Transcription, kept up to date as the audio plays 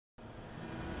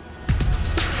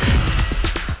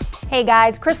Hey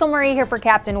guys, Crystal Marie here for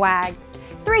Captain Wag.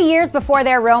 3 years before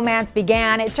their romance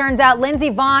began, it turns out Lindsey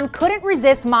Vonn couldn't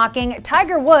resist mocking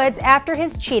Tiger Woods after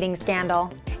his cheating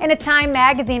scandal. In a Time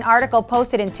magazine article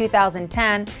posted in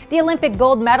 2010, the Olympic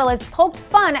gold medalist poked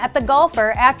fun at the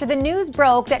golfer after the news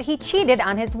broke that he cheated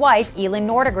on his wife, Elin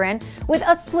Nordegren, with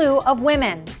a slew of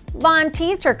women. Vonn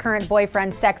teased her current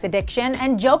boyfriend's sex addiction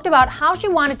and joked about how she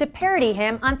wanted to parody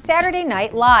him on Saturday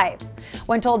Night Live.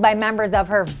 When told by members of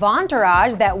her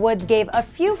Vontourage that Woods gave a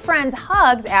few friends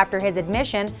hugs after his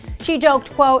admission, she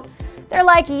joked, quote, "They're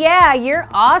like, yeah, you're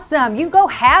awesome, you go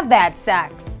have that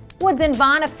sex." Woods and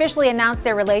Vonn officially announced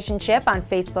their relationship on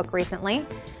Facebook recently.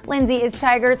 Lindsey is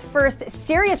Tiger's first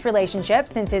serious relationship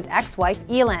since his ex-wife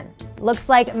Elin. Looks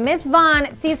like Miss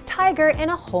Vonn sees Tiger in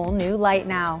a whole new light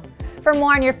now. For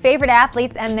more on your favorite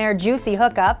athletes and their juicy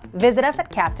hookups, visit us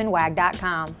at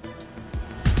CaptainWag.com.